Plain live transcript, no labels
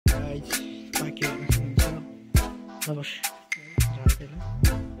So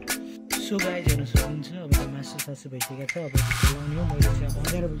guys हेर्न सक्नुहुन्छ अब त मासु सासु भइसकेको छ अब लाउने हो मैले चाहिँ अब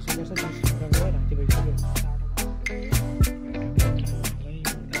 11 भइसकेको छ राति भइसक्यो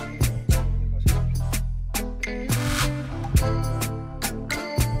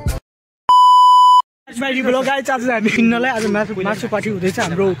ब्लग गाइज आज हामी किन्नलाई आज मासु पार्टी हुँदैछ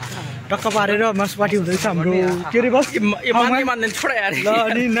हाम्रो टक्क पारेर मासु पार्टी हुँदैछ हाम्रो के रे बस मान्दैन छोडा यार ल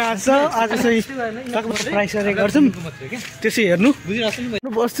अनि नाच्छ आज चाहिँ टक्क प्राइस गरेर गर्छौँ त्यसै हेर्नु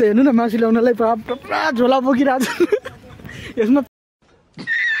बस चाहिँ हेर्नु न मासु ल्याउनलाई पुरा झोला बोकिरहेको छ यसमा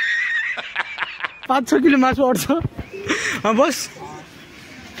 5-6 किलो मासु अट्छ बस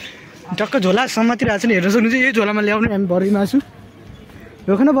टक्क झोला समातिरहेको छ नि हेर्न सक्नुहुन्छ यही झोलामा ल्याउनु हामी भरि मासु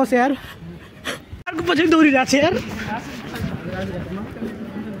यो न बस यार अर्को पछि दौडिरहेको छ यार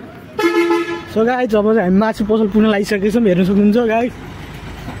सो गाइस जब चाहिँ हामी मासु पसल पुग्न लागिसकेको छौँ हेर्न सक्नुहुन्छ गाइस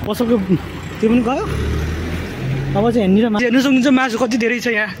पसलको त्यो पनि गयो अब चाहिँ हेर्न सक्नुहुन्छ मासु कति धेरै छ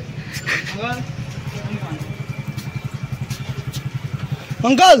यहाँ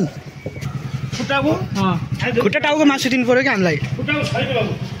अङ्कल खुट्टा टाउको मासु दिनु पर्यो क्या हामीलाई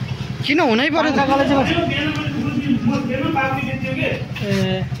किन हुनै पर्यो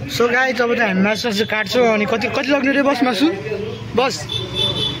सो गाइस अब चाहिँ हामी मासु सासु काट्छौँ अनि कति लग्ने रे बस मासु बस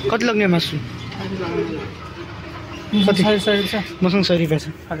कति लग्ने मासु कति मसँग 100 रुपियाँ छ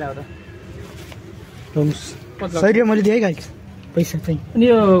 100 रुपियाँ मैले दिएँ गाइस पैसा चाहिँ अनि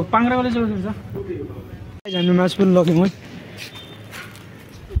यो पाङ्रावाले चाहिँ छ हामी मासु पनि लग्यौँ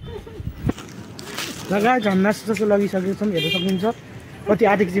है गाइस हामी मासु सासु लगिसकेको छौँ हेर्न सक्नुहुन्छ कति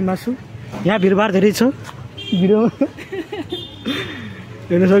आधी केजी मासु यहाँ भिडभाड धेरै छ भिडियोमा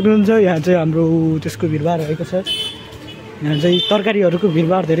हेर्न सक्नुहुन्छ यहाँ चाहिँ हाम्रो त्यसको भिडभाड रहेको छ यहाँ चाहिँ तरकारीहरूको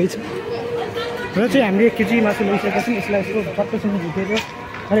भिडभाड धेरै छ र चाहिँ हामीले 1 केजी मासु लगिसकेका छौँ यसलाई यसको टक्कसँग झुटेर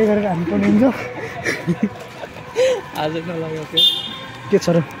फ्राई गरेर हामी पनि हुन्छ आज नलगेको के छ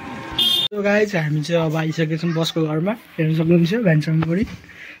र सो गाइस हामी चाहिँ अब आइसकेका छौँ बसको घरमा हेर्न सक्नुहुन्छ भ्यानसँग पनि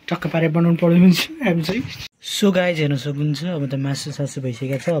टक्क पारेर बनाउनु पर्ने हुन्छ हामी चाहिँ सो गाइस हेर्न सक्नुहुन्छ अब त मासु सासु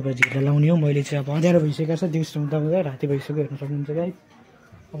भइसकेको छ अब झिल्ला लाउने हो मैले चाहिँ अब 11 भइसकेको छ दिउँसो हुँदा राति भइसक्यो हेर्न सक्नुहुन्छ गाइस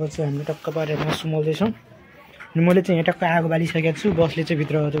अब चाहिँ हामीले टक्क पारेर मासु मोल्दैछौँ अनि मैले चाहिँ यहाँ टक्क आगो बालिसकेको छु बसले चाहिँ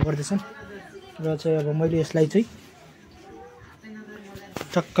भित्र गर्दैछ र चाहिँ अब मैले यसलाई चाहिँ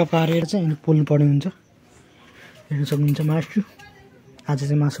टक्क पारेर चाहिँ अनि पोल्नु पर्ने हुन्छ हेर्न सक्नुहुन्छ मासु आज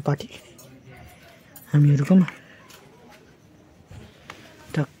चाहिँ मासु पार्टी हामीहरूकोमा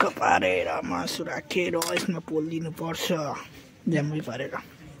टक्क पारेर मासु राखेर यसमा पोलिदिनु पर्छ ज्यामै पारेर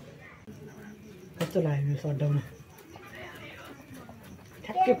कस्तो लाग्यो सड्डाउन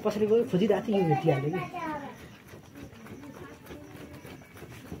ठ्याक्कै पछाडि गयो खोजिरहेको थियो यो भेटिहाल्यो कि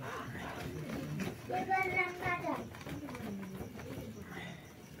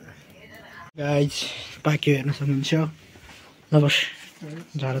गाइस पाक्यो हेर्न सक्नुहुन्छ ल बस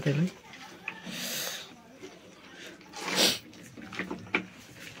झाडा त्यसलाई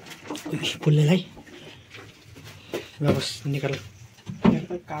फुल्नेलाई ल बस निकाल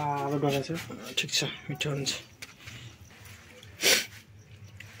कालो डरा छ ठिक छ मिठो हुन्छ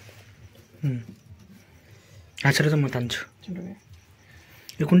आचार त म तान्छु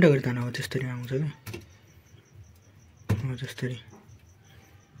यो कुन्टा गरी ताना हो त्यस्तरी आउँछ क्या जस्तरी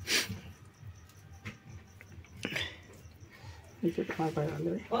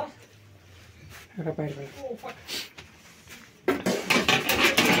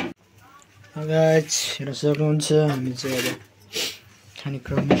गाइस हेर्न सक्नुहुन्छ हामी चाहिँ अब खाने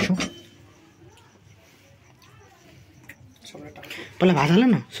क्रममा छौँ पहिला भात हाल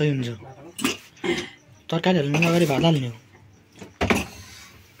न सही हुन्छ तरकारी हाल्नु अगाडि भात हाल्ने हो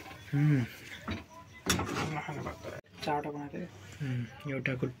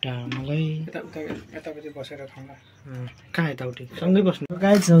एउटा खुट्टा मलाई कहाँ यताउति सँगै बस्नु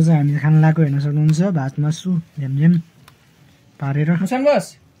गाइस चाहिँ हामी खाना लगाएको हेर्न सक्नुहुन्छ भात मासु झ्यामझ्याम पारेर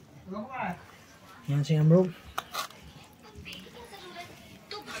यहाँ चाहिँ हाम्रो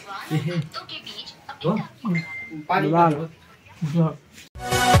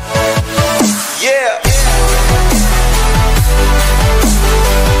Yeah.